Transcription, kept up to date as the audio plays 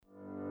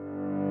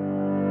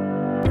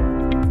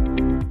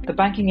The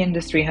banking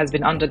industry has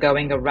been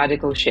undergoing a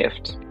radical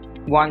shift,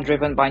 one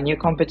driven by new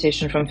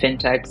competition from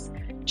fintechs,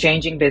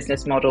 changing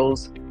business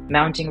models,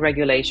 mounting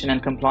regulation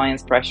and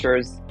compliance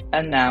pressures,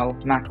 and now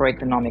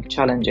macroeconomic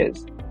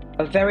challenges.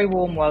 A very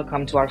warm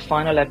welcome to our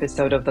final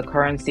episode of the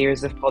current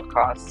series of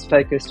podcasts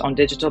focused on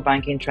digital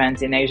banking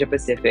trends in Asia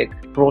Pacific,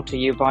 brought to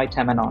you by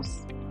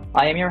Temenos.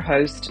 I am your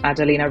host,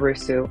 Adelina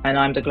Rusu, and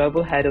I'm the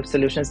Global Head of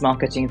Solutions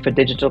Marketing for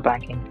Digital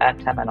Banking at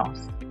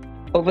Temenos.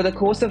 Over the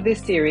course of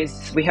this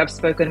series, we have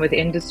spoken with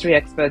industry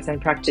experts and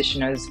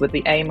practitioners with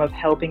the aim of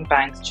helping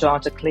banks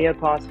chart a clear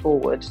path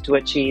forward to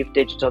achieve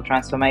digital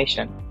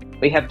transformation.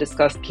 We have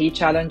discussed key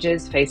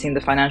challenges facing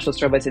the financial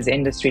services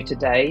industry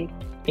today,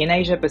 in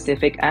Asia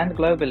Pacific and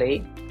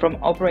globally, from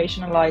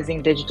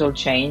operationalizing digital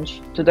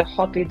change to the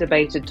hotly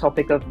debated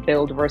topic of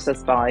build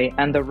versus buy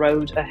and the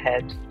road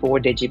ahead for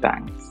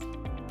digibanks.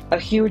 A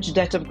huge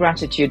debt of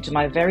gratitude to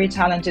my very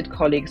talented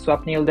colleague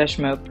Swapnil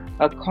Deshmukh,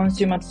 a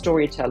consummate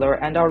storyteller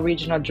and our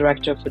Regional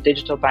Director for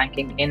Digital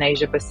Banking in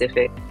Asia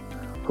Pacific,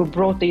 who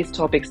brought these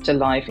topics to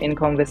life in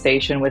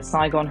conversation with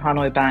Saigon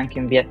Hanoi Bank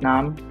in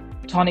Vietnam,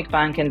 Tonic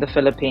Bank in the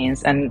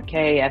Philippines, and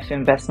KAF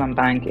Investment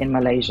Bank in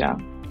Malaysia.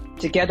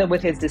 Together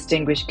with his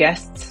distinguished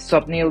guests,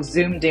 Swapnil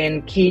zoomed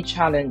in key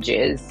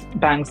challenges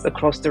banks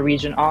across the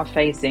region are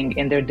facing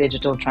in their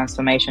digital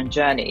transformation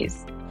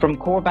journeys, from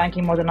core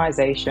banking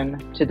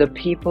modernization to the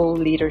people,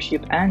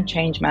 leadership, and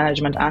change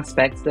management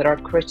aspects that are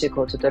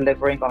critical to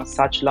delivering on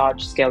such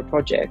large-scale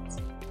projects,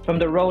 from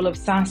the role of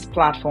SaaS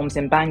platforms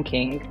in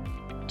banking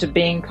to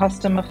being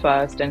customer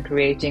first and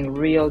creating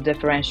real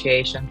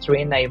differentiation through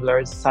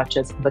enablers such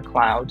as the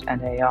cloud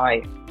and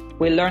AI.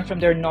 We learn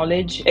from their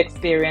knowledge,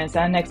 experience,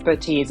 and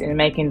expertise in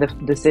making the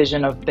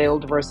decision of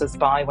build versus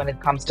buy when it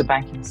comes to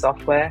banking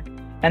software,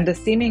 and the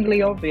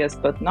seemingly obvious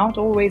but not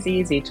always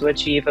easy to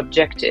achieve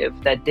objective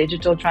that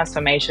digital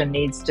transformation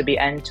needs to be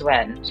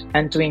end-to-end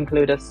and to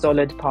include a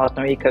solid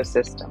partner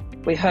ecosystem.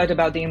 We heard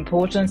about the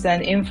importance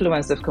and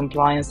influence of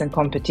compliance and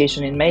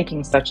competition in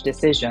making such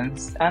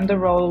decisions, and the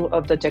role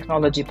of the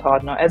technology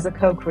partner as a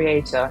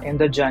co-creator in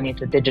the journey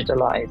to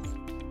digitalize.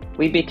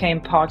 We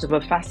became part of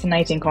a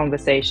fascinating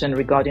conversation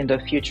regarding the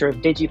future of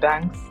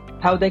digibanks,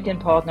 how they can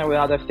partner with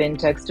other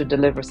fintechs to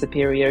deliver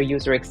superior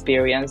user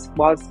experience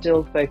while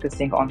still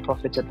focusing on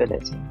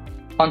profitability.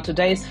 On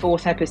today's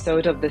fourth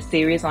episode of the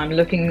series, I'm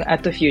looking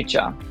at the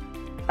future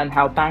and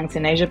how banks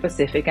in Asia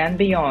Pacific and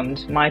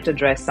beyond might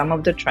address some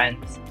of the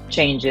trends,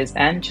 changes,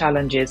 and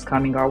challenges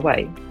coming our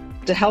way.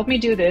 To help me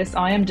do this,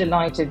 I am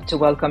delighted to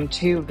welcome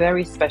two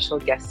very special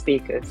guest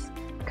speakers.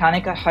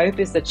 Kanika Hope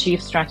is the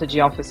Chief Strategy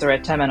Officer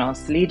at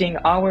Temenos, leading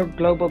our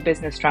global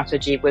business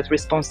strategy with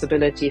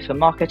responsibility for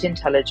market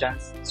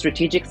intelligence,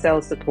 strategic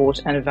sales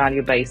support, and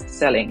value-based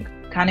selling.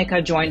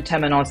 Kanika joined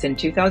Temenos in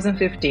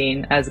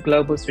 2015 as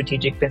Global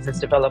Strategic Business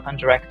Development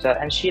Director,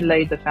 and she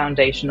laid the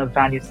foundation of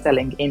value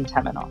selling in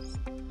Temenos.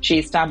 She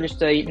established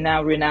the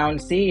now renowned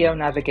CEO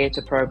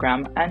Navigator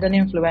program and an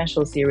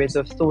influential series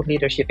of thought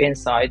leadership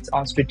insights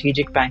on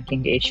strategic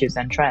banking issues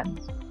and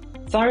trends.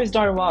 Cyrus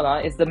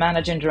Daruwala is the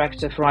Managing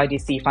Director for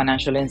IDC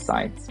Financial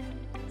Insights.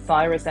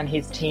 Cyrus and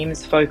his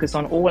teams focus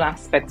on all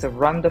aspects of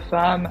run the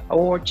firm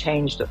or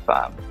change the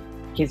firm.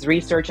 His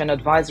research and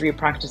advisory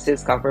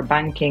practices cover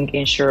banking,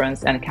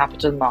 insurance, and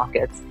capital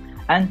markets,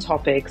 and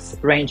topics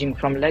ranging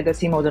from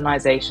legacy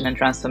modernization and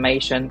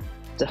transformation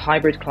to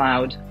hybrid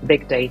cloud,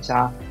 big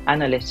data,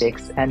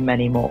 analytics, and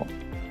many more.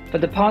 For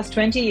the past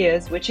 20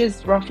 years, which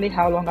is roughly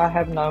how long I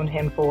have known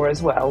him for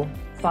as well,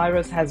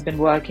 Cyrus has been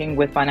working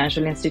with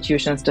financial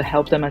institutions to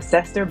help them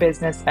assess their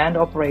business and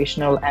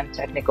operational and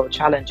technical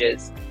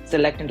challenges,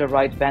 selecting the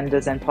right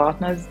vendors and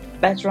partners,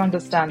 better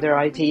understand their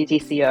IT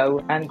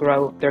TCO, and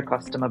grow their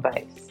customer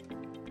base.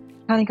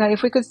 Kanika,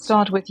 if we could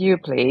start with you,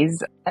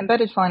 please.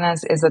 Embedded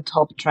finance is a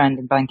top trend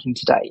in banking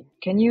today.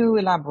 Can you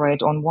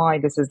elaborate on why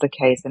this is the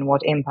case and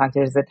what impact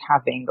is it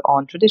having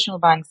on traditional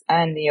banks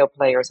and neo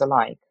players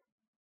alike?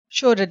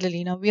 Sure,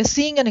 Adelina. We are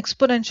seeing an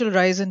exponential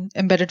rise in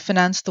embedded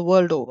finance the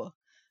world over.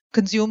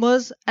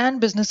 Consumers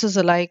and businesses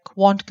alike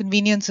want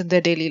convenience in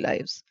their daily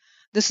lives.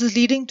 This is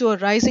leading to a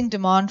rising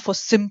demand for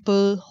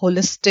simple,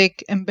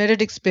 holistic,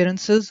 embedded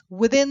experiences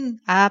within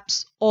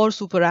apps or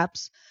super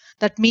apps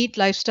that meet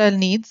lifestyle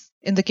needs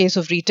in the case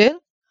of retail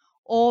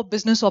or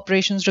business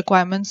operations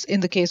requirements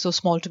in the case of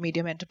small to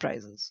medium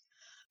enterprises.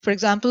 For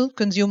example,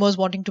 consumers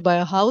wanting to buy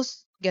a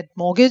house get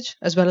mortgage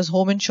as well as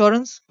home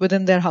insurance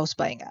within their house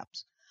buying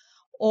apps.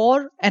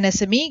 Or an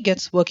SME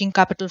gets working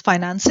capital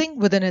financing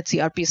within its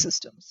ERP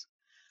systems.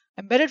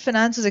 Embedded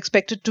finance is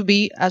expected to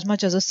be as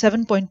much as a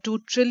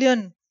 7.2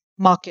 trillion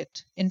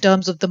market in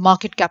terms of the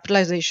market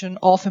capitalization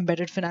of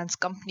embedded finance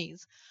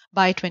companies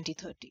by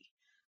 2030.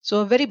 So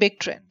a very big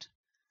trend.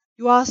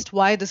 You asked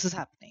why this is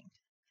happening.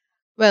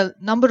 Well,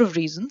 number of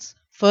reasons.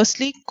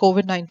 Firstly,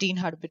 COVID-19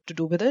 had a bit to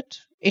do with it.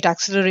 It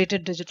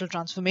accelerated digital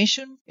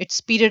transformation. It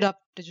speeded up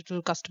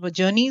digital customer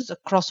journeys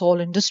across all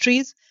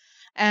industries.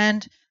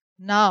 And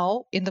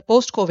now, in the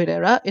post-COVID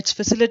era, it's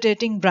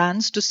facilitating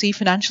brands to see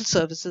financial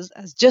services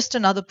as just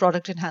another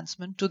product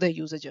enhancement to their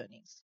user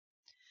journeys.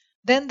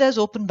 Then there's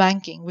open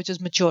banking, which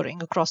is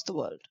maturing across the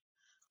world.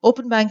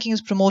 Open banking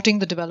is promoting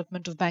the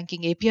development of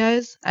banking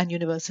APIs and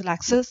universal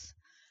access.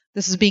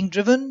 This is being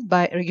driven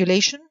by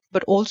regulation,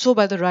 but also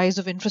by the rise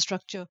of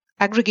infrastructure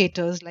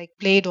aggregators like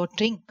Plaid or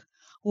Tink,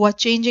 who are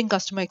changing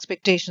customer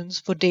expectations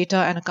for data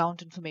and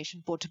account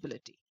information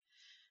portability.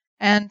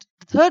 And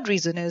the third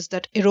reason is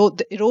that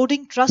the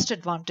eroding trust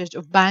advantage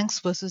of banks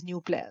versus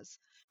new players.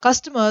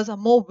 Customers are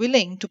more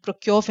willing to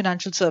procure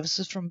financial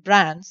services from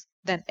brands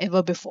than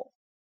ever before.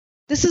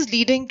 This is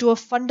leading to a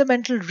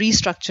fundamental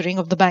restructuring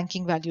of the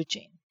banking value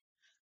chain.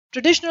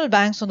 Traditional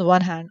banks, on the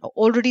one hand, are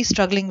already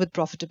struggling with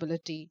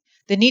profitability.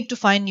 They need to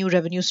find new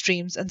revenue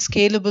streams and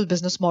scalable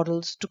business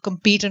models to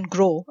compete and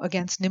grow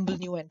against nimble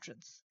new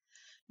entrants.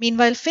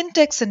 Meanwhile,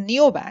 fintechs and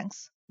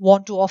neobanks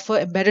want to offer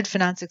embedded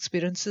finance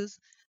experiences.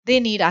 They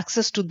need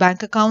access to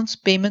bank accounts,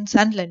 payments,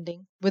 and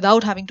lending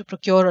without having to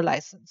procure a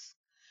license.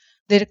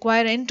 They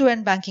require end to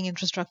end banking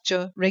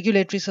infrastructure,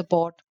 regulatory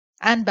support,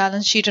 and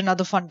balance sheet and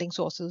other funding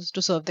sources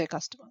to serve their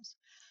customers.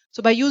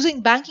 So, by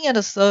using banking as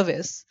a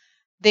service,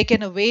 they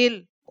can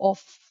avail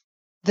of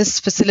this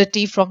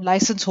facility from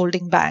license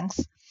holding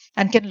banks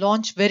and can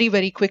launch very,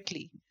 very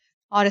quickly.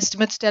 Our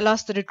estimates tell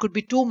us that it could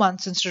be 2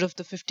 months instead of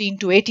the 15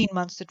 to 18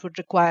 months it would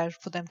require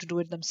for them to do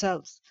it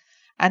themselves.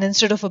 And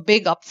instead of a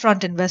big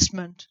upfront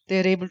investment,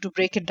 they're able to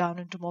break it down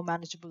into more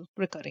manageable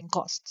recurring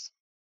costs.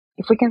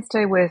 If we can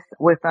stay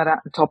with that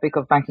topic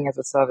of banking as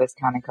a service,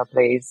 Kanika,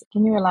 please,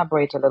 can you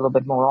elaborate a little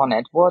bit more on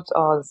it? What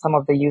are some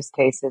of the use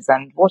cases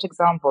and what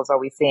examples are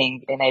we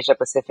seeing in Asia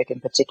Pacific in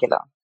particular?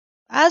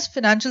 As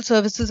financial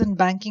services and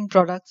banking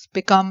products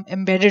become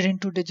embedded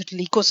into digital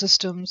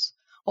ecosystems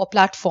or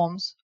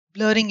platforms,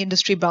 blurring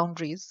industry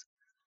boundaries,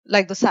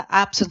 like the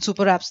apps and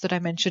super apps that I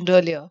mentioned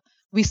earlier,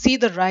 we see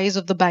the rise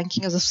of the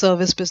banking as a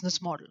service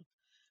business model.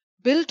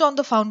 Built on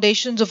the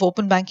foundations of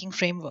open banking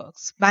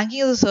frameworks,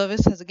 banking as a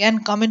service has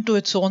again come into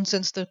its own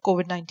since the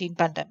COVID-19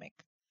 pandemic.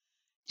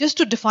 Just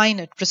to define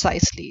it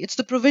precisely, it's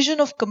the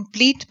provision of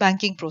complete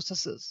banking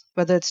processes,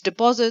 whether it's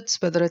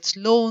deposits, whether it's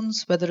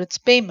loans, whether it's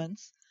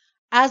payments,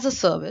 as a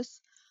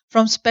service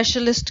from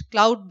specialist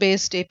cloud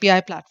based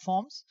API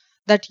platforms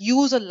that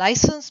use a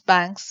licensed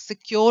bank's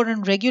secure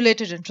and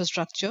regulated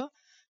infrastructure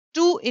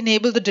to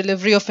enable the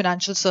delivery of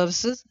financial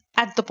services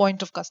at the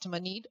point of customer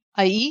need,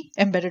 i.e.,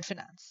 embedded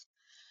finance.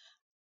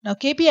 Now,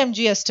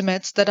 KPMG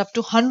estimates that up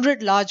to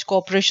 100 large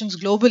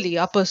corporations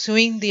globally are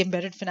pursuing the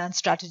embedded finance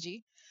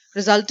strategy,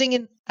 resulting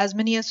in as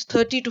many as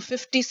 30 to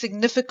 50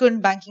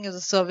 significant banking as a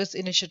service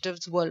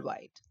initiatives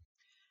worldwide.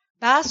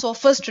 BaaS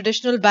offers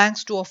traditional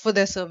banks to offer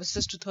their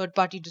services to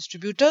third-party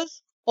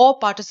distributors or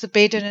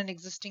participate in an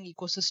existing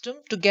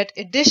ecosystem to get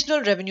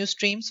additional revenue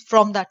streams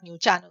from that new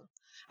channel.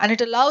 And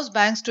it allows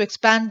banks to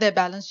expand their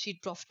balance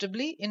sheet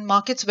profitably in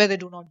markets where they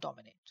do not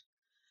dominate.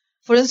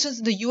 For instance,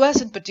 in the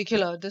US in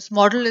particular, this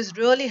model is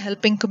really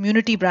helping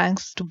community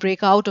banks to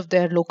break out of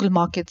their local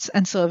markets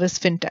and service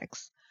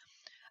fintechs.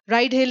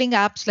 Ride-hailing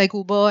apps like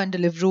Uber and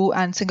Deliveroo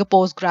and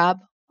Singapore's Grab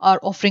are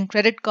offering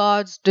credit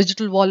cards,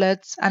 digital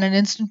wallets, and an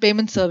instant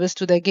payment service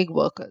to their gig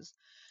workers.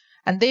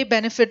 And they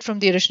benefit from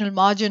the additional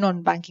margin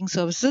on banking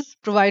services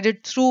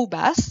provided through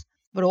BaaS,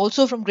 but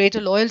also from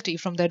greater loyalty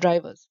from their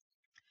drivers.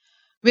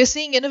 We're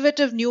seeing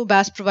innovative new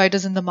BaaS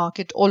providers in the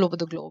market all over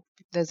the globe.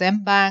 There's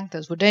mBank,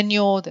 there's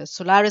Vodenio, there's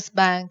Solaris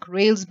Bank,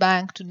 Rails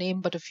Bank, to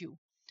name but a few.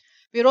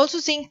 We're also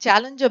seeing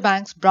challenger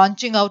banks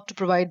branching out to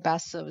provide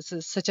BaaS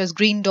services such as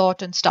Green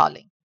Dot and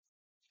Starling.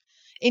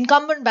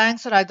 Incumbent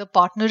banks are either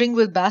partnering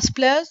with BaaS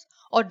players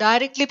or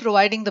directly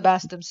providing the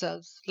BaaS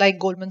themselves, like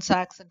Goldman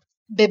Sachs and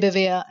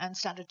BBVA and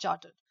Standard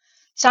Chartered.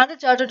 Standard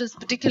Chartered is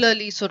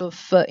particularly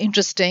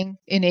interesting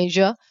in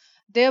Asia.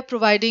 They are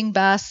providing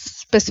BaaS,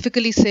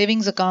 specifically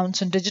savings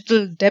accounts and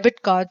digital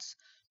debit cards,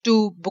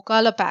 to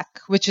Bukalapak,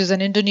 which is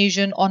an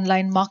Indonesian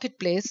online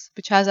marketplace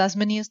which has as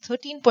many as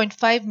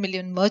 13.5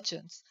 million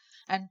merchants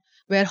and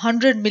where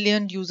 100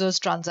 million users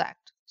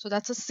transact. So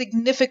that's a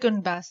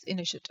significant BaaS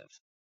initiative.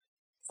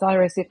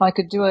 Cyrus, if I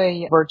could do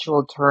a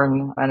virtual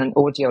turn and an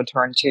audio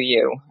turn to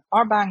you,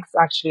 are banks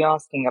actually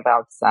asking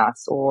about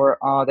SaaS or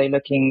are they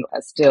looking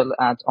still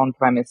at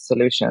on-premise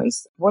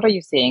solutions? What are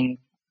you seeing?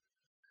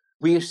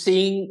 We are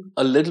seeing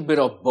a little bit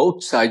of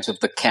both sides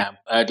of the camp,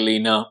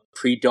 Adelina.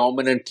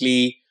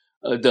 Predominantly,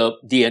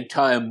 the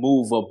entire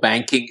move of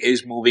banking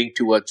is moving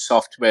towards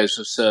software as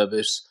a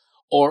service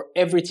or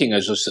everything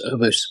as a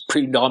service.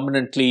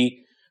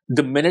 Predominantly,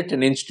 the minute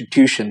an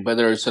institution,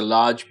 whether it's a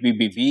large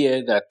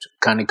BBVA that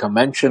Kanika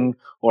mentioned,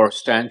 or a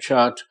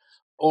Stanchart,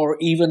 or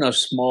even a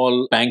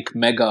small bank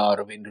mega out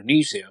of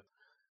Indonesia,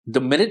 the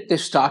minute they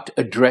start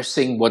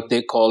addressing what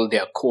they call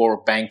their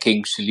core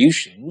banking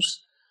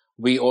solutions,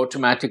 we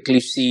automatically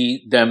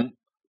see them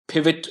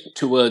pivot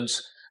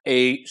towards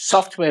a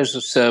software as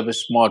a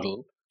service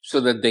model so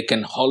that they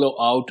can hollow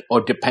out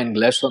or depend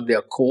less on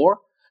their core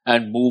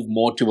and move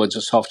more towards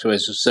a software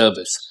as a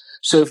service.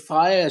 So if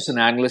I, as an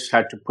analyst,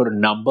 had to put a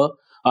number,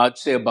 I'd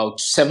say about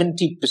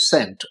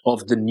 70%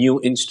 of the new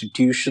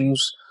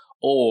institutions,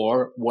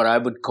 or what I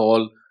would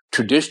call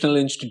traditional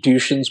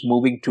institutions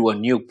moving to a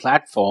new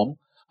platform,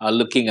 are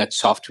looking at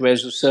software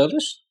as a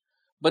service.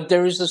 But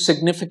there is a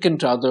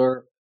significant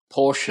other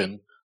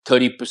portion,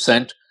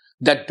 30%,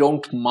 that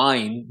don't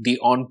mind the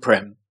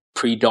on-prem,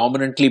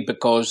 predominantly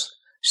because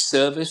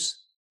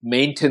service,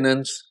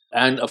 maintenance,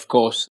 and of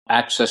course,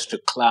 access to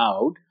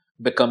cloud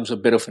becomes a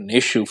bit of an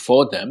issue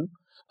for them,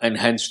 and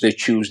hence they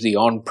choose the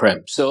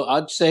on-prem. So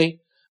I'd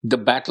say the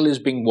battle is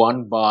being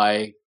won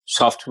by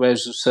software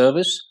as a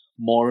service.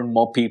 More and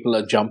more people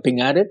are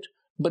jumping at it,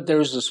 but there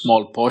is a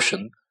small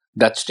portion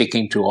that's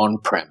sticking to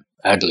on-prem.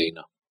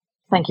 Adelina.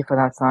 Thank you for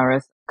that,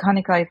 Cyrus.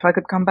 Kanika, if I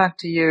could come back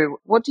to you,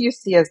 what do you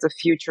see as the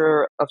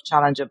future of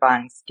challenger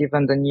banks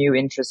given the new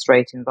interest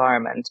rate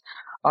environment?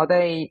 Are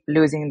they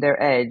losing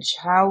their edge?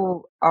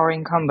 How are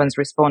incumbents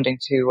responding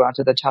to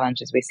the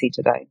challenges we see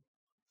today?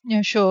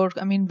 Yeah, sure.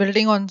 I mean,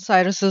 building on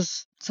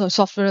Cyrus's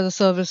software as a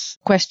service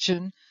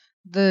question,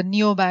 the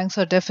neobanks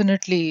are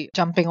definitely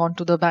jumping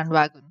onto the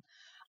bandwagon.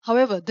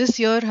 However, this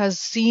year has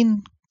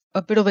seen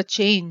a bit of a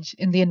change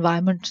in the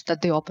environment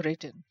that they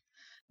operate in.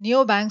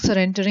 Neobanks are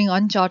entering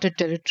uncharted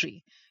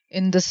territory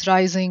in this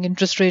rising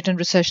interest rate and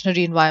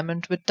recessionary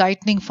environment with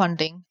tightening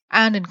funding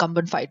and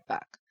incumbent fight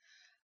back.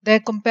 Their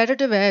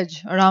competitive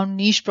edge around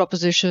niche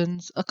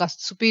propositions, a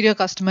superior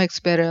customer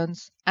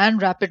experience,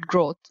 and rapid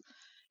growth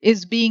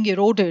is being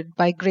eroded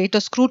by greater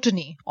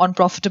scrutiny on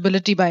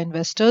profitability by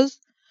investors,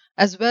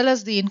 as well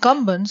as the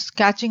incumbents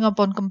catching up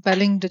on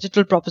compelling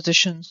digital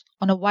propositions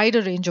on a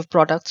wider range of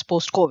products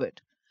post COVID.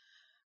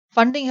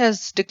 Funding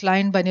has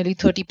declined by nearly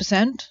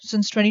 30%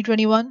 since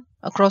 2021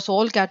 across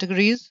all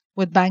categories,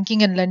 with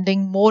banking and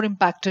lending more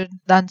impacted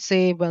than,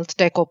 say, wealth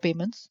tech or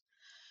payments.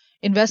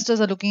 Investors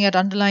are looking at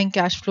underlying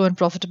cash flow and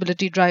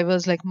profitability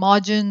drivers like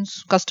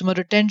margins, customer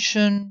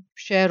retention,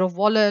 share of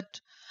wallet,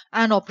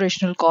 and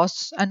operational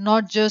costs, and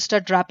not just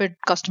at rapid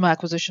customer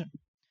acquisition.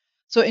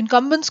 So,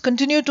 incumbents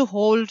continue to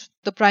hold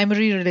the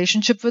primary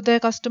relationship with their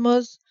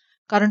customers,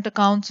 current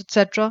accounts,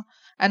 etc.,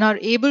 and are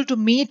able to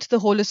meet the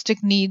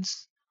holistic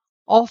needs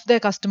of their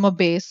customer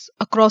base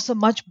across a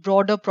much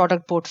broader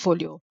product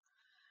portfolio.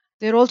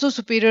 They're also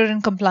superior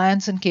in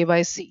compliance and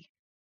KYC.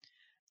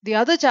 The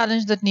other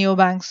challenge that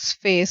neobanks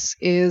face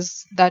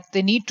is that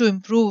they need to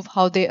improve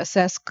how they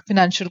assess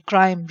financial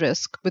crime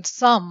risk, with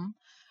some,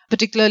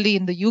 particularly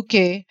in the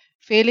UK,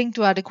 failing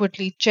to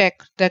adequately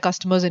check their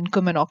customers'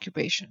 income and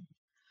occupation.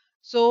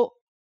 So,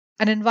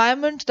 an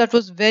environment that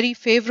was very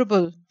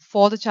favorable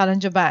for the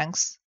challenger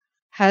banks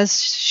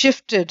has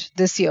shifted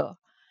this year,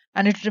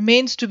 and it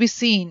remains to be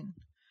seen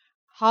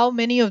how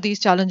many of these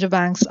challenger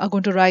banks are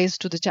going to rise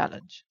to the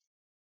challenge.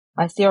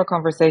 I see our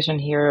conversation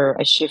here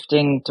is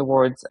shifting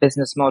towards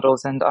business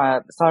models. And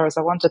Cyrus,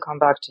 I want to come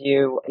back to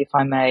you, if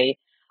I may.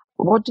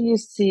 What do you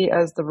see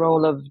as the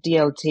role of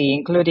DLT,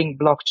 including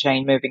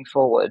blockchain, moving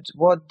forward?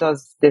 What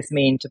does this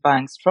mean to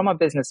banks from a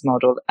business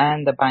model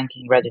and the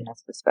banking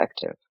readiness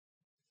perspective?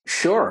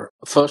 Sure.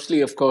 Firstly,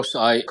 of course,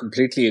 I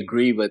completely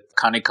agree with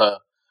Kanika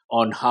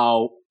on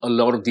how a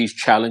lot of these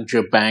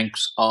challenger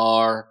banks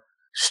are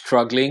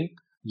struggling.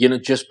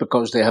 Just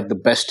because they have the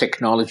best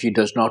technology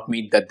does not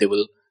mean that they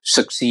will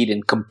succeed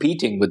in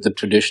competing with the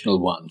traditional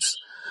ones.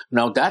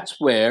 Now, that's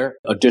where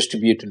a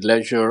distributed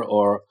ledger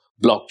or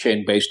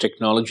blockchain based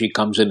technology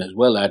comes in as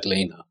well,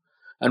 Adelina.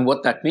 And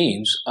what that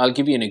means, I'll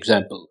give you an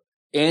example.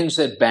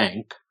 ANZ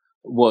Bank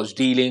was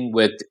dealing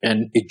with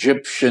an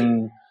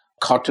Egyptian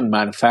cotton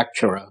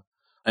manufacturer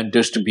and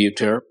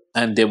distributor,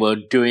 and they were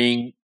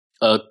doing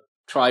a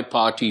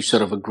tri-party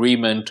sort of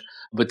agreement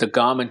with a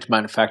garment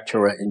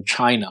manufacturer in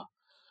China.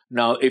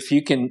 Now, if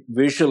you can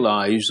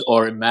visualize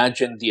or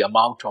imagine the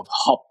amount of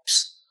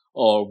hops,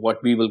 or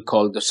what we will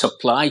call the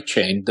supply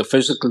chain, the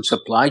physical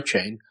supply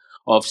chain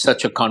of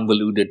such a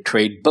convoluted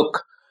trade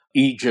book,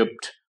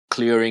 Egypt,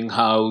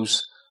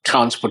 clearinghouse,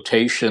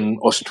 transportation,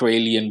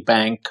 Australian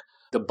bank,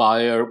 the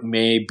buyer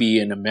may be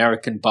an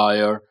American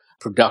buyer,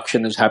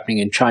 production is happening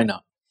in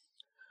China.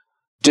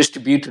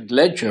 Distributed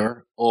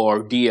ledger,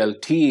 or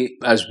DLT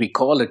as we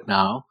call it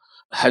now,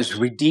 has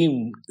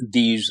redeemed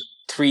these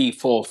 3,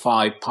 4,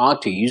 5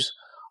 parties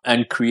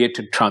and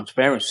created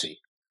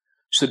transparency.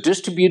 So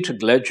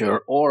distributed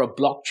ledger or a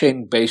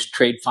blockchain-based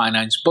trade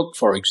finance book,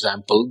 for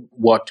example,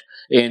 what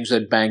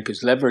ANZ Bank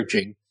is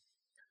leveraging,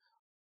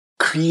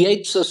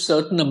 creates a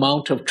certain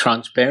amount of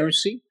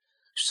transparency.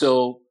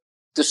 So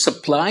the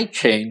supply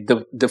chain,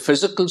 the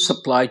physical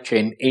supply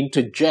chain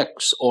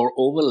interjects or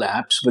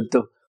overlaps with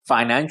the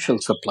financial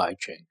supply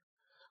chain.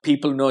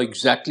 People know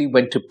exactly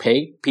when to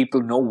pay.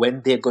 People know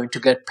when they're going to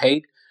get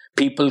paid.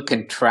 People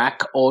can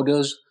track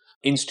orders.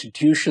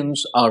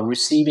 Institutions are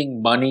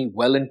receiving money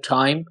well in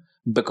time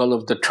because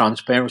of the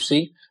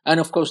transparency. And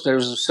of course,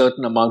 there's a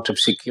certain amount of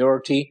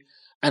security.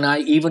 And I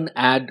even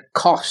add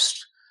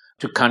cost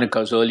to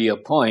Kanika's earlier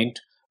point.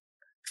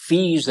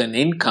 Fees and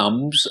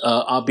incomes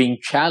are being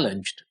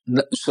challenged.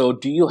 So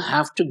do you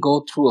have to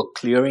go through a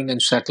clearing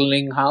and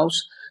settling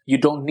house? You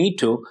don't need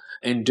to.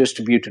 In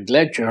distributed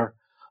ledger,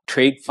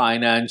 trade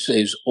finance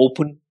is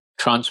open,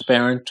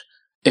 transparent,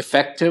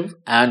 effective,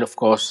 and of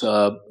course,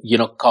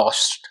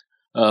 cost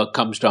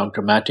comes down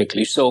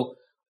dramatically. So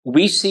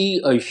we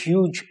see a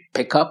huge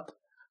pickup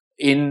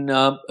in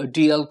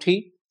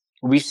DLT.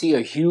 We see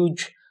a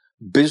huge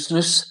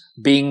business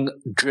being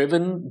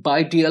driven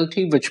by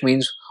DLT, which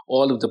means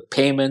all of the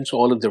payments,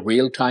 all of the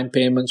real-time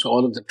payments,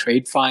 all of the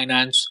trade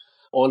finance,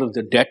 all of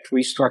the debt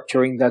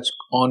restructuring that's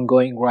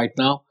ongoing right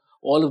now,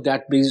 all of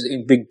that is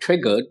being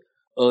triggered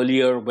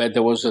earlier where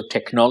there was a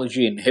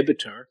technology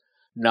inhibitor.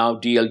 Now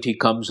DLT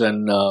comes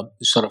and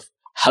sort of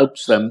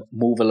helps them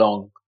move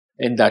along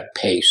in that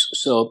pace.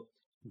 So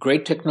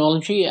great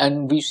technology,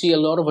 and we see a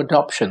lot of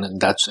adoption in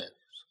that sense.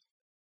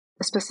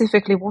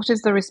 Specifically, what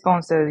is the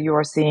response that you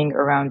are seeing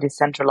around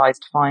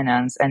decentralized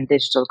finance and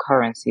digital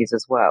currencies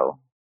as well?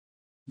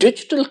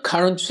 Digital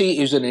currency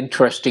is an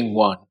interesting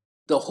one.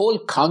 The whole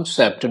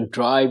concept and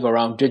drive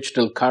around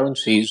digital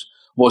currencies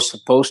was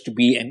supposed to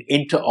be an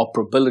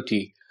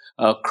interoperability,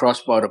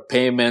 cross-border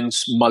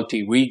payments,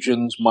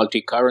 multi-regions,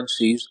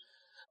 multi-currencies.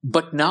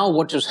 But now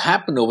what has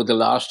happened over the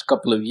last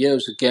couple of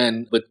years,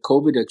 again, with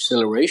COVID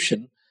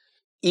acceleration,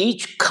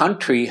 each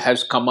country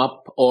has come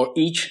up, or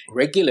each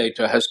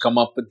regulator has come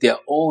up with their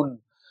own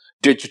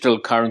digital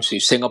currency.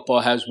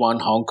 Singapore has one,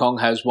 Hong Kong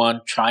has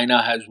one,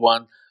 China has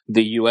one,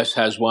 the US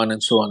has one,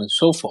 and so on and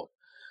so forth.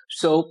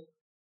 So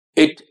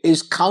it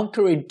is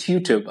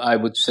counterintuitive, I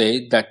would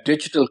say, that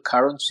digital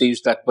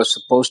currencies that were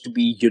supposed to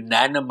be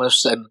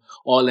unanimous and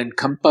all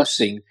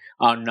encompassing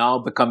are now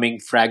becoming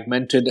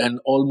fragmented and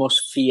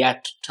almost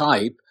fiat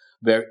type,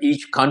 where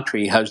each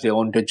country has their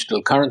own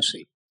digital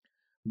currency.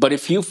 But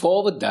if you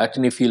forward that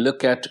and if you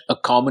look at a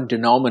common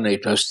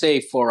denominator, say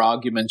for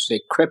argument's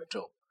sake,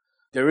 crypto,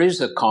 there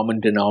is a common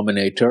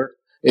denominator.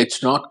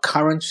 It's not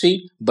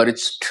currency, but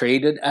it's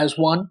traded as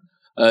one.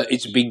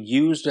 It's being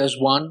used as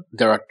one.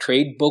 There are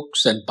trade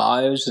books and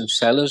buyers and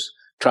sellers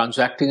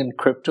transacting in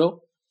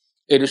crypto.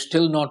 It is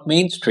still not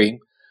mainstream.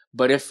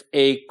 But if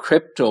a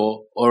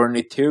crypto or an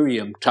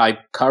Ethereum type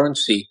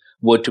currency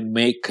were to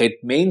make it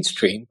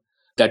mainstream,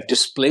 that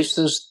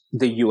displaces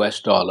the US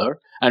dollar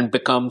and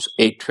becomes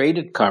a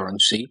traded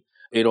currency,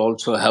 it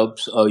also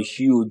helps a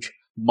huge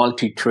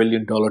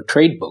multi-trillion dollar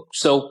trade book.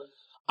 So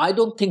I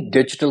don't think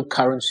digital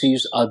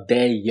currencies are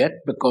there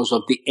yet because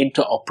of the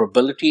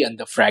interoperability and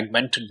the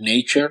fragmented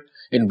nature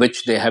in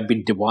which they have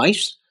been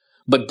devised.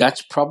 But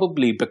that's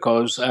probably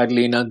because,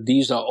 Adelina,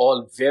 these are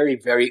all very,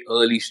 very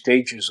early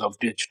stages of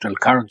digital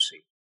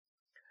currency.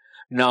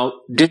 Now,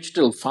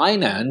 digital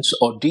finance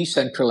or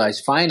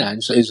decentralized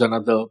finance is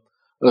another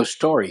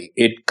story.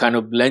 It kind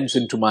of lends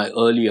into my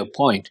earlier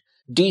point.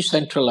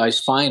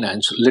 Decentralized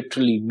finance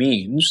literally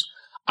means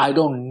I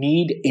don't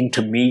need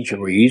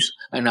intermediaries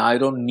and I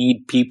don't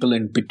need people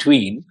in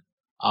between.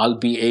 I'll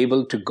be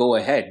able to go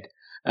ahead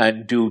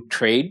and do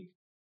trade,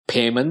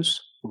 payments,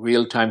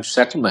 real-time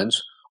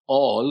settlements,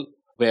 all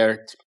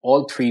where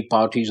all three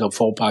parties or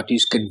four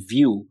parties can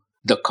view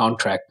the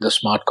contract, the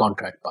smart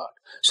contract part.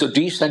 So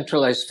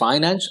decentralized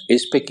finance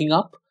is picking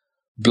up.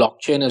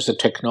 Blockchain as a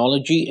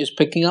technology is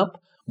picking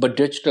up. But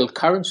digital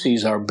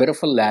currencies are a bit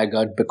of a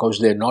laggard because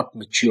they're not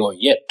mature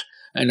yet.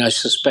 And I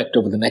suspect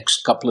over the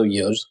next couple of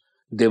years,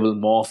 they will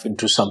morph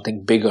into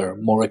something bigger,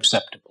 more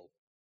acceptable.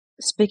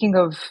 Speaking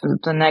of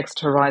the next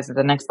horizon,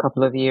 the next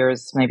couple of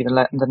years, maybe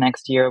the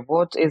next year,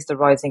 what is the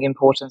rising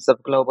importance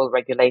of global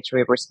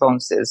regulatory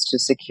responses to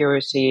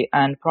security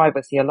and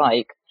privacy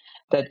alike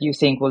that you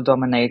think will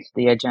dominate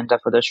the agenda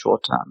for the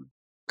short term?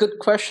 Good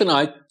question.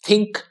 I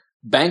think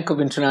Bank of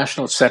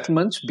International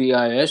Settlements,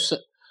 BIS,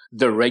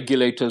 the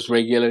regulator's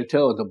regulator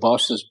or the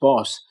boss's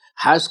boss,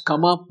 has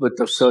come up with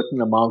a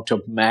certain amount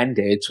of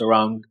mandates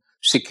around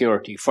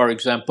security. For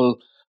example,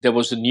 there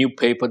was a new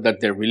paper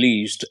that they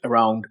released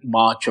around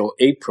March or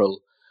April,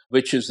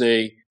 which is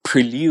a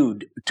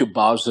prelude to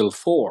Basel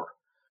IV.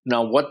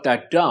 Now, what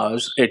that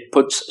does, it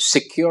puts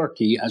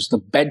security as the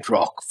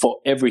bedrock for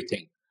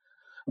everything.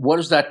 What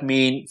does that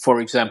mean, for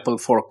example,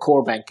 for a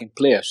core banking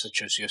player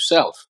such as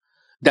yourself?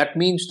 That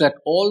means that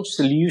all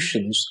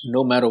solutions,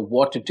 no matter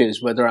what it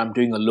is, whether I'm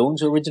doing a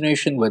loans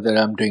origination, whether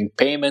I'm doing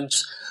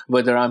payments,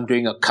 whether I'm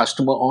doing a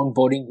customer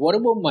onboarding,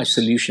 whatever my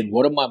solution,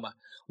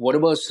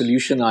 whatever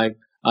solution I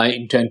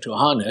intend to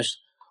harness,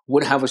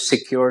 would have a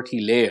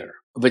security layer,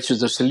 which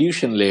is the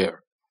solution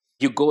layer.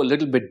 You go a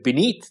little bit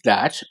beneath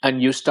that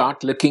and you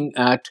start looking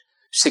at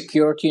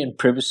security and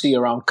privacy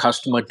around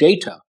customer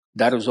data.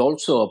 That is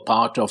also a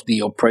part of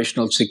the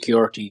operational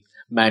security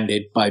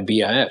mandate by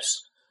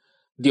BIS.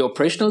 The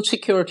operational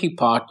security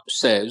part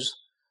says,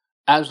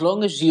 as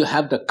long as you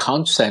have the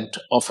consent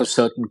of a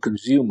certain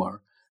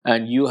consumer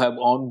and you have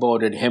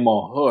onboarded him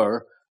or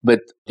her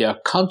with their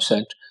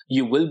consent,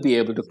 you will be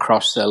able to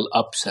cross-sell,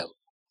 upsell.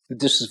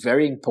 This is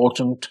very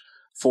important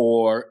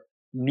for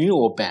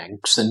newer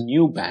banks and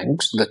new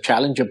banks, the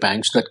challenger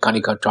banks that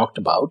Kanika talked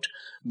about,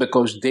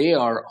 because they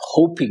are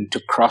hoping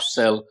to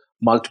cross-sell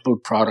multiple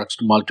products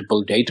to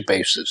multiple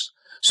databases.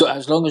 So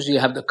as long as you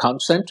have the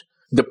consent,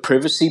 the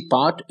privacy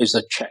part is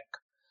a check.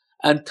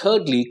 And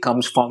thirdly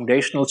comes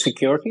foundational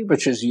security,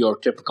 which is your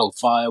typical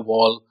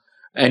firewall,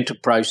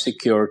 enterprise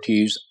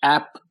securities,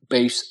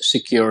 app-based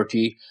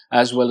security,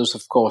 as well as,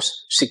 of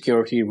course,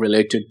 security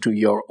related to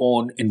your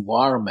own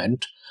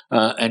environment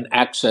and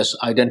access,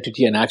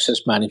 identity and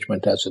access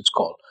management, as it's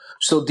called.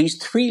 So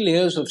these three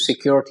layers of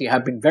security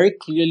have been very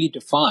clearly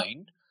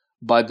defined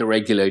by the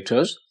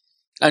regulators.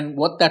 And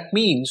what that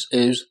means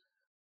is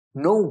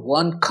no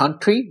one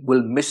country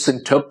will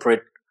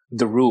misinterpret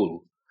the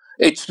rule.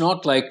 It's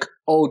not like,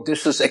 oh,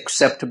 this is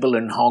acceptable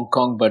in Hong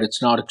Kong, but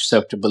it's not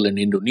acceptable in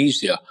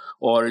Indonesia,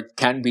 or it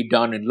can be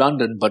done in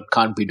London, but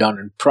can't be done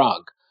in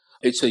Prague.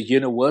 It's a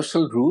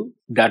universal rule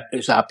that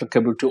is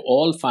applicable to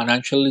all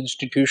financial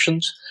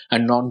institutions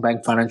and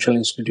non-bank financial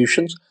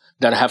institutions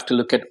that have to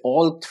look at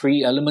all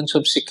three elements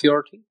of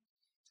security.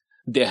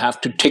 They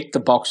have to tick the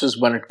boxes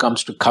when it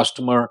comes to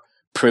customer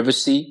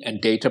privacy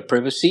and data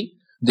privacy,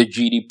 the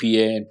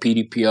GDPR and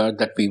PDPR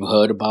that we've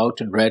heard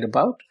about and read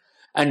about.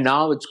 And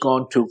now it's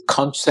gone to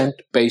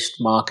consent-based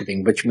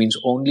marketing, which means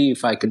only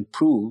if I can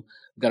prove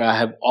that I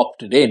have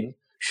opted in,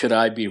 should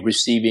I be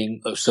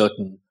receiving a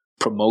certain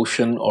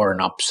promotion or an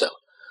upsell.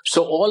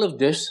 So all of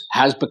this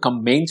has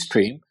become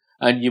mainstream,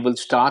 and you will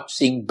start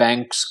seeing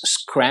banks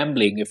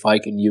scrambling, if I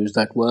can use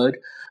that word,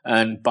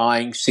 and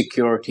buying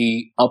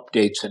security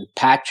updates and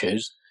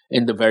patches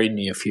in the very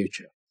near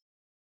future.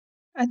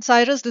 And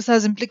Cyrus, this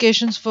has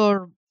implications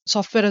for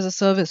software as a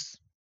service,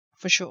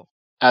 for sure.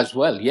 As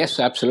well, yes,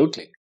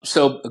 absolutely.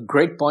 So, a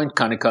great point,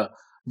 Kanika.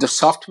 The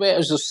software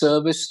as a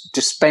service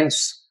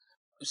dispense.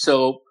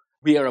 So,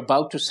 we are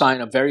about to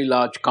sign a very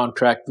large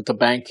contract with a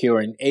bank here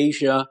in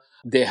Asia.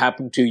 They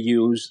happen to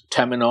use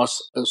Temenos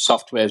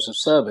software as a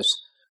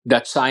service.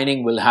 That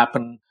signing will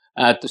happen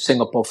at the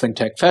Singapore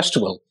FinTech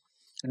Festival.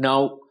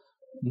 Now,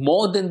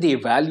 more than the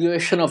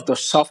evaluation of the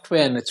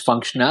software and its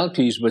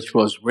functionalities, which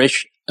was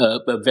rich,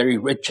 very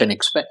rich and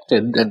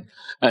expected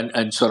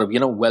and sort of,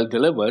 well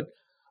delivered,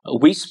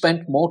 we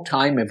spent more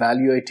time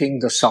evaluating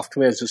the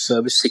software as a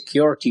service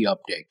security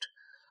update.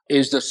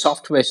 Is the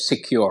software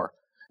secure?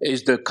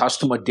 Is the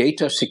customer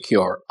data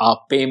secure?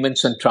 Are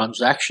payments and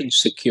transactions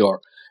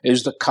secure?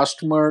 Is the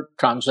customer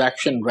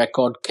transaction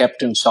record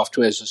kept in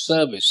software as a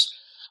service?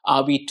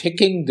 Are we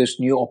ticking this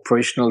new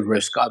operational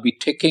risk? Are we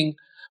ticking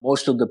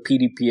most of the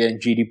PDPA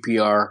and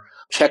GDPR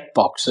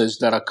checkboxes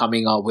that are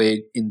coming our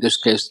way, in this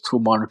case, through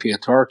Monetary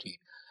Authority?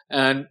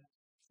 And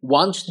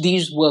once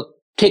these were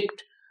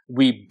ticked,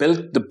 we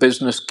built the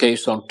business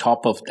case on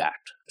top of that.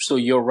 So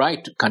you're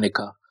right,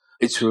 Kanika.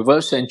 It's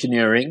reverse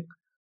engineering.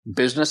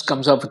 Business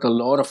comes up with a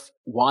lot of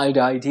wild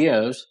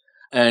ideas,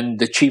 and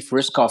the chief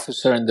risk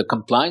officer and the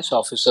compliance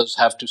officers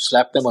have to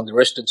slap them on the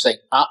wrist and say,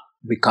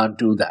 we can't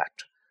do that.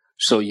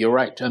 So you're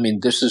right. I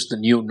mean, this is the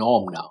new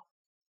norm now.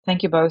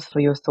 Thank you both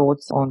for your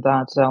thoughts on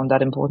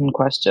that important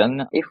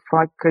question. If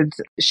I could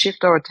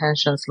shift our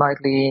attention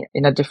slightly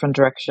in a different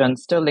direction,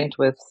 still linked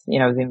with,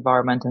 the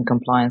environment and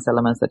compliance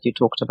elements that you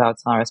talked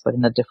about, Cyrus, but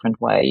in a different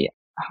way.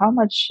 How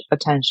much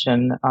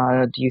attention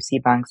do you see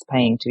banks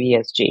paying to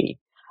ESG?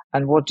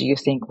 And what do you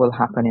think will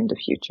happen in the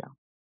future?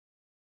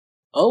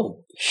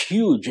 Oh,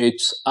 huge.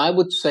 It's, I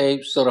would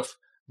say, sort of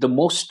the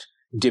most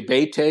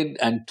debated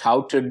and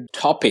touted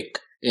topic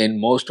in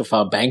most of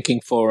our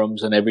banking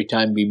forums and every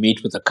time we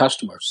meet with a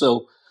customer.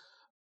 So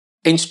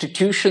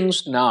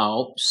institutions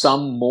now,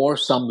 some more,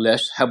 some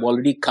less, have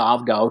already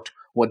carved out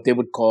what they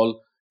would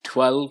call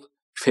 12,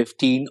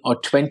 15, or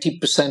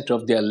 20%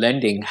 of their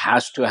lending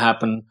has to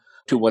happen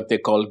to what they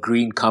call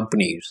green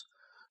companies.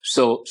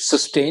 So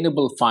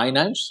sustainable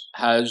finance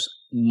has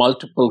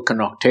multiple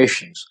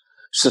connotations.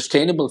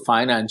 Sustainable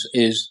finance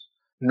is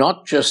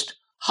not just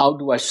how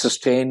do I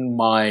sustain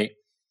my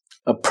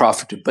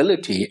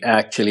profitability,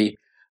 actually.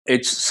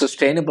 It's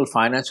sustainable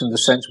finance in the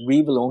sense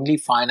we will only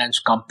finance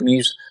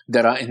companies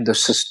that are in the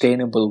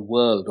sustainable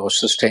world or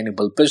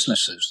sustainable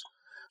businesses.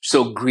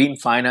 So green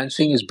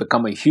financing has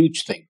become a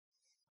huge thing.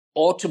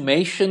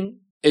 Automation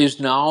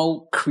is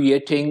now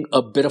creating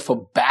a bit of a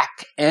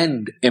back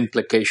end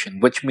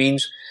implication, which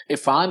means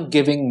if I'm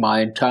giving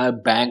my entire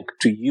bank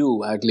to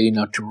you,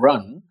 Adelina, to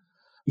run,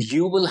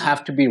 you will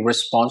have to be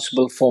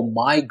responsible for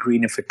my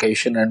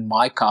greenification and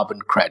my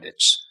carbon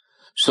credits.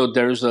 So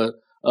there's a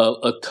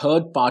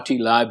third-party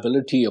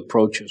liability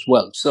approach as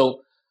well.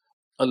 So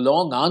a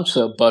long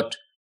answer, but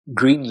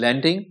green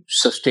lending,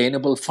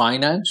 sustainable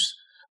finance,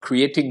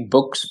 creating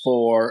books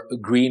for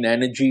green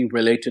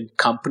energy-related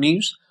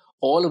companies,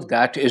 all of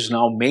that is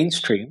now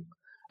mainstream.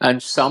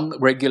 And some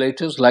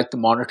regulators, like the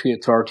Monetary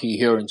Authority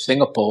here in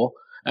Singapore,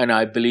 and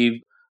I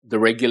believe the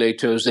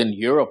regulators in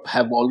Europe,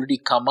 have already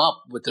come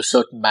up with a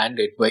certain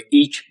mandate where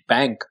each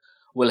bank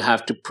will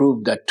have to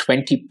prove that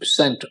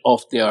 20%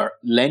 of their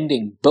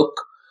lending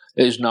book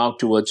is now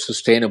towards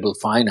sustainable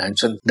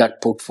finance, and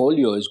that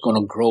portfolio is going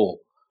to grow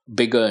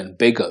bigger and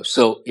bigger.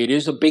 So it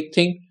is a big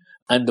thing,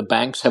 and the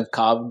banks have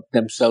carved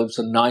themselves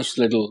a nice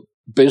little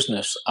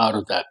business out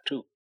of that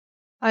too.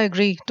 I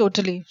agree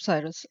totally,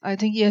 Cyrus. I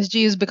think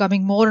ESG is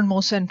becoming more and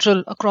more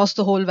central across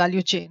the whole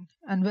value chain.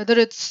 And whether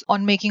it's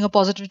on making a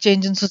positive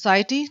change in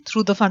society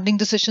through the funding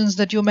decisions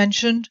that you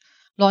mentioned,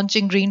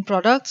 launching green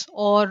products,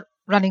 or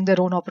running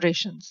their own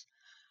operations.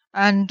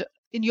 And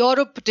in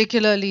Europe,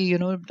 particularly,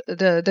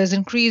 there's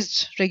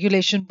increased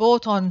regulation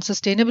both on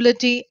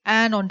sustainability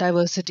and on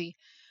diversity,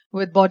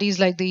 with bodies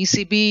like the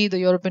ECB, the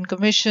European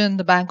Commission,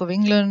 the Bank of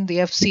England, the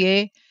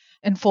FCA,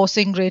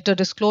 enforcing greater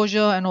disclosure,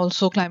 and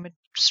also climate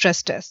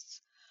stress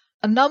tests.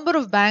 A number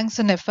of banks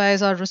and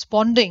FIs are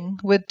responding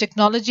with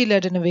technology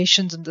led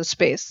innovations in this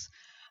space.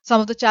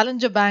 Some of the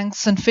challenger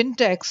banks and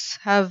fintechs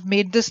have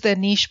made this their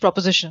niche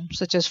proposition,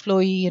 such as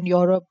Floe in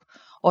Europe,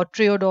 or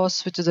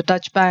Triodos, which is a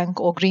Dutch bank,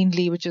 or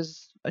Greenly, which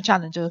is a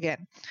challenger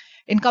again.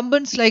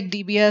 Incumbents like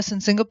DBS in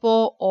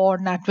Singapore or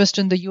NatWest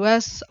in the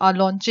US are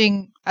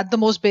launching at the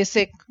most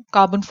basic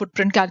carbon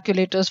footprint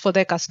calculators for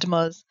their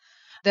customers.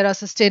 There are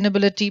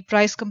sustainability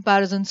price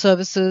comparison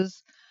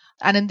services.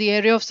 And in the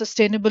area of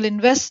sustainable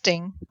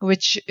investing,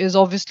 which is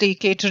obviously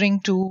catering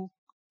to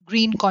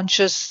green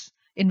conscious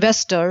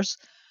investors,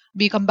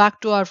 we come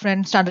back to our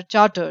friend Standard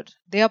Chartered.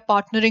 They are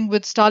partnering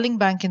with Starling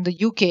Bank in the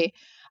UK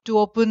to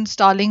open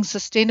Starling's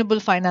sustainable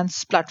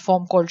finance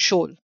platform called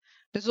Shoal.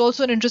 This is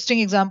also an interesting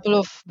example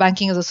of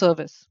banking as a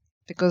service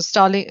because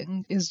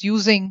Starling is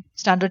using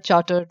Standard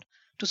Chartered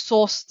to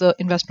source the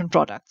investment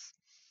products.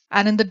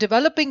 And in the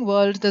developing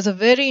world, there's a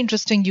very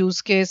interesting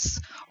use case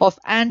of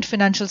Ant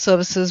Financial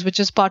Services,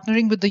 which is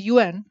partnering with the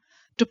UN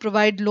to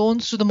provide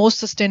loans to the most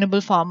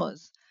sustainable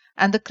farmers.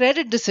 And the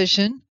credit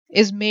decision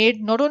is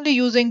made not only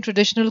using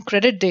traditional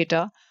credit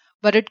data,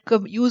 but it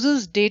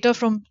uses data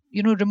from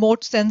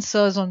remote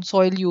sensors on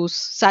soil use,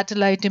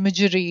 satellite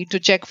imagery to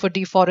check for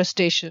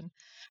deforestation,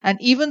 and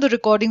even the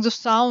recordings of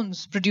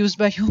sounds produced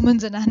by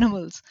humans and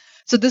animals.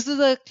 So this is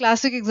a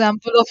classic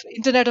example of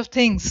Internet of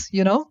Things,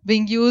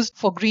 being used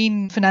for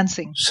green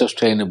financing.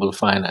 Sustainable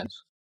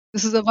finance.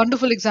 This is a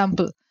wonderful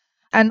example.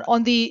 And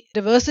on the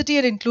diversity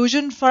and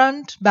inclusion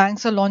front,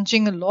 banks are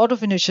launching a lot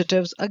of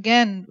initiatives,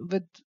 again,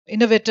 with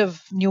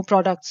innovative new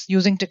products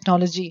using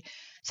technology.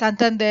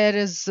 Santander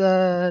has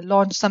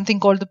launched something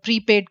called the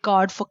prepaid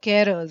card for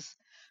carers.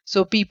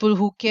 So people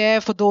who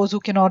care for those who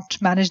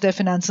cannot manage their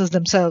finances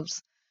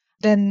themselves.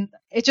 Then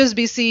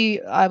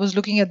HSBC, I was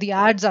looking at the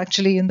ads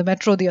actually in the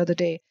metro the other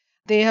day.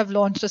 They have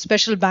launched a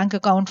special bank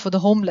account for the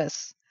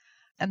homeless.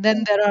 And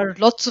then there are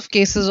lots of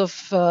cases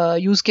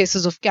of use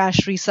cases of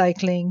cash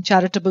recycling,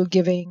 charitable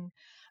giving,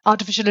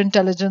 artificial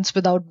intelligence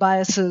without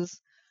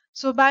biases.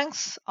 So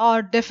banks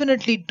are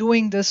definitely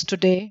doing this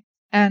today,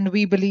 and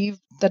we believe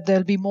that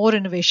there'll be more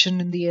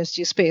innovation in the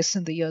ESG space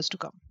in the years to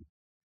come.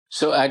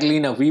 So,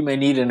 Adelina, we may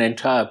need an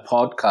entire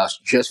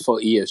podcast just for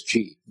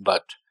ESG,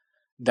 but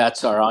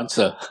that's our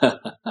answer.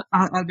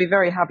 I'll be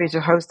very happy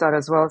to host that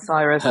as well,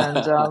 Cyrus.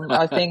 And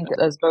I think,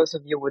 as both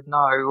of you would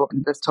know,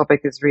 this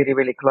topic is really,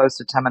 really close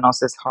to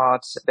Temenos'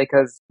 heart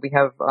because we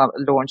have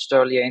launched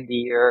earlier in the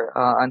year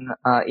an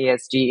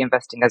ESG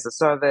investing as a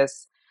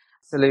service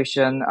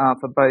solution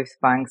for both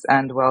banks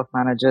and wealth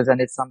managers.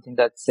 And it's something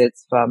that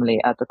sits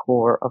firmly at the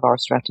core of our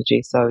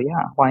strategy. So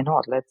yeah, why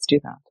not? Let's do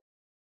that.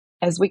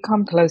 As we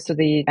come close to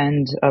the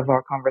end of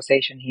our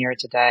conversation here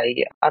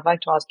today, I'd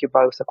like to ask you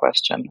both a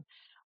question.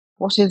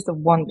 What is the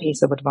one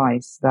piece of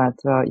advice that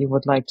you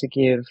would like to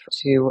give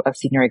to a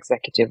senior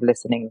executive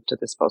listening to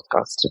this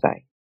podcast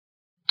today?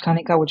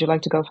 Kanika, would you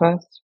like to go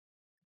first?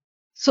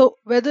 So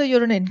whether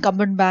you're an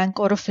incumbent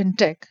bank or a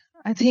fintech,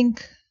 I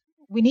think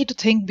we need to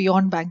think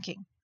beyond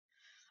banking.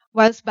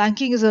 Whilst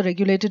banking is a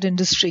regulated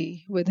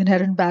industry with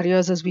inherent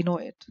barriers as we know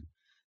it,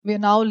 we are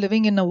now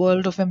living in a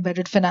world of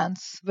embedded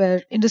finance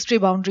where industry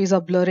boundaries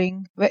are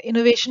blurring, where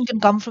innovation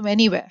can come from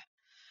anywhere.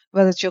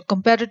 Whether it's your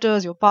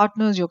competitors, your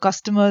partners, your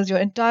customers, your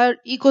entire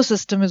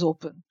ecosystem is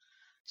open.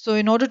 So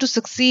in order to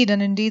succeed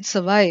and indeed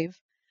survive,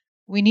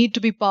 we need to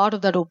be part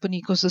of that open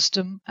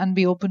ecosystem and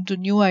be open to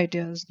new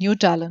ideas, new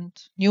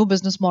talent, new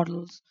business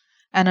models,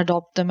 and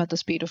adopt them at the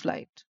speed of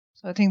light.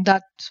 So I think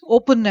that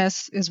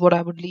openness is what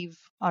I would leave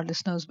our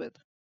listeners with.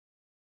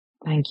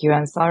 Thank you.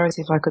 And Cyrus,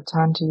 if I could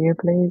turn to you,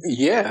 please.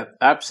 Yeah,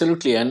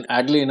 absolutely. And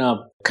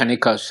Adelina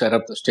Kanika set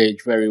up the stage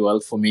very well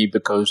for me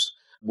because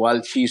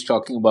while she's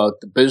talking about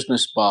the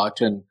business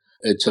part, and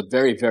it's a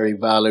very, very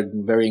valid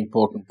and very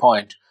important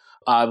point,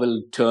 I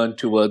will turn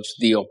towards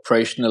the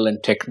operational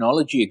and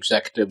technology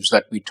executives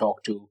that we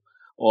talk to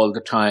all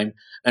the time.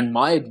 And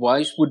my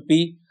advice would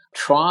be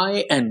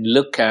try and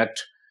look at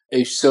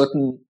a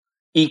certain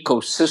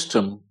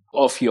ecosystem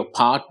of your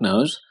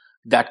partners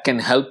that can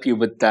help you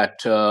with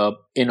that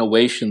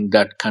innovation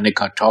that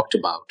Kanika talked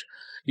about.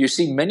 You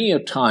see, many a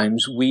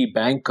times we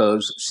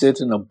bankers sit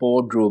in a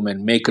boardroom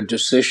and make a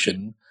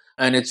decision,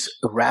 and it's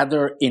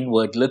rather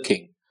inward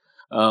looking.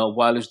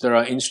 While there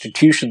are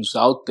institutions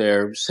out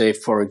there, say,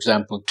 for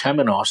example,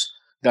 Temenos,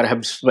 that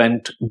have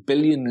spent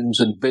billions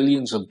and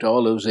billions of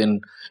dollars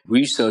in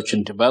research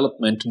and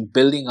development and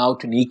building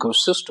out an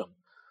ecosystem.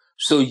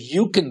 So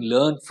you can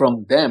learn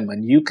from them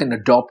and you can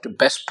adopt a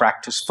best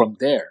practice from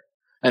there.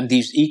 And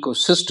these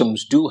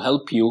ecosystems do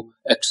help you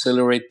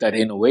accelerate that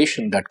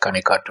innovation that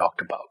Kanika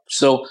talked about.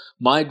 So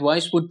my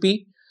advice would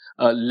be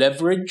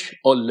leverage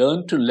or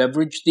learn to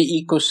leverage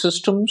the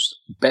ecosystems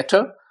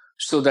better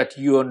so that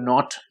you are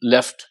not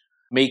left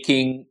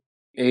making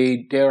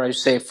a, dare I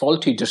say,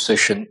 faulty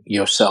decision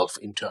yourself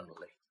internally.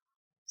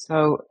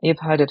 So you've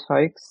heard it,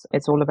 folks.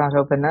 It's all about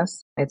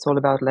openness. It's all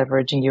about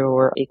leveraging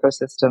your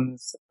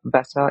ecosystems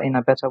better in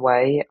a better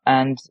way.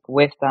 And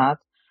with that,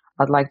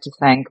 I'd like to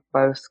thank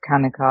both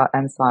Kanika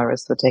and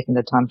Cyrus for taking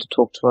the time to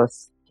talk to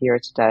us here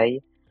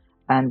today.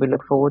 And we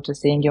look forward to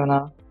seeing you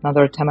on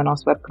another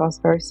Temenos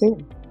webcast very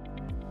soon.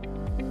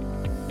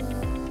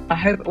 I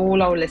hope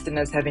all our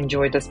listeners have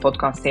enjoyed this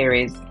podcast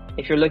series.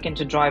 If you're looking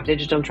to drive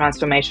digital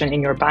transformation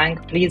in your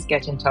bank, please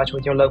get in touch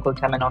with your local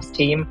Temenos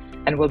team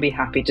and we'll be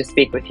happy to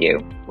speak with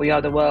you. We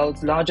are the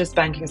world's largest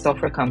banking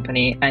software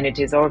company and it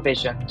is our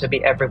vision to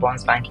be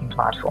everyone's banking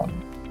platform.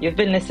 You've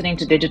been listening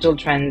to Digital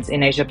Trends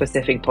in Asia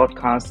Pacific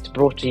podcast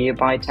brought to you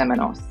by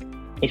Temenos.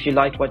 If you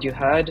liked what you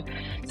heard,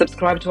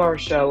 subscribe to our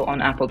show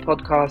on Apple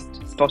Podcasts,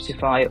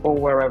 Spotify, or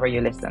wherever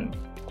you listen.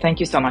 Thank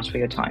you so much for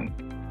your time.